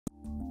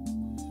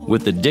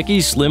With the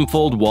Dickies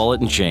Slimfold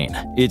wallet and chain,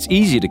 it's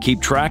easy to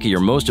keep track of your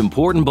most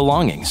important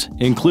belongings,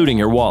 including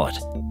your wallet.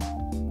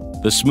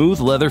 The smooth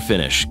leather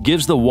finish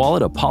gives the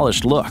wallet a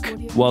polished look,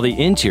 while the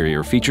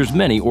interior features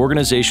many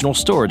organizational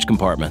storage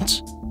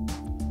compartments.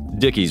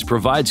 Dickies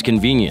provides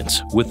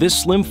convenience with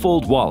this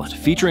Slimfold wallet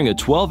featuring a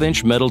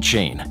 12-inch metal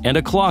chain and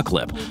a claw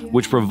clip,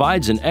 which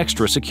provides an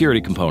extra security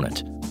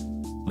component.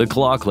 The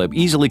claw clip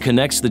easily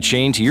connects the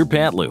chain to your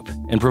pant loop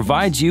and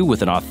provides you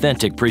with an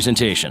authentic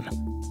presentation.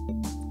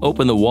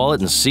 Open the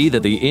wallet and see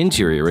that the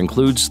interior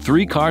includes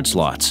 3 card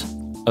slots,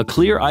 a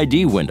clear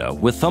ID window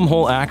with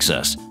thumbhole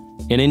access,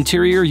 an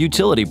interior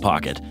utility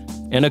pocket,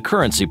 and a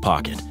currency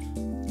pocket.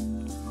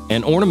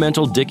 An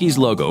ornamental Dickies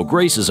logo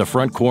graces a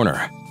front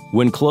corner.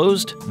 When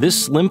closed,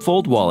 this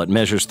Slimfold wallet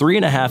measures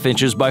 3.5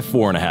 inches by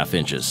 4.5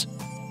 inches.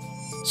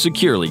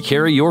 Securely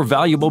carry your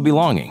valuable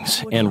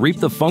belongings and reap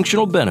the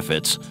functional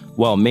benefits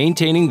while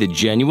maintaining the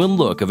genuine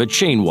look of a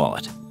chain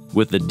wallet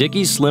with the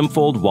Dickies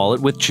Slimfold wallet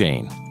with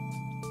chain.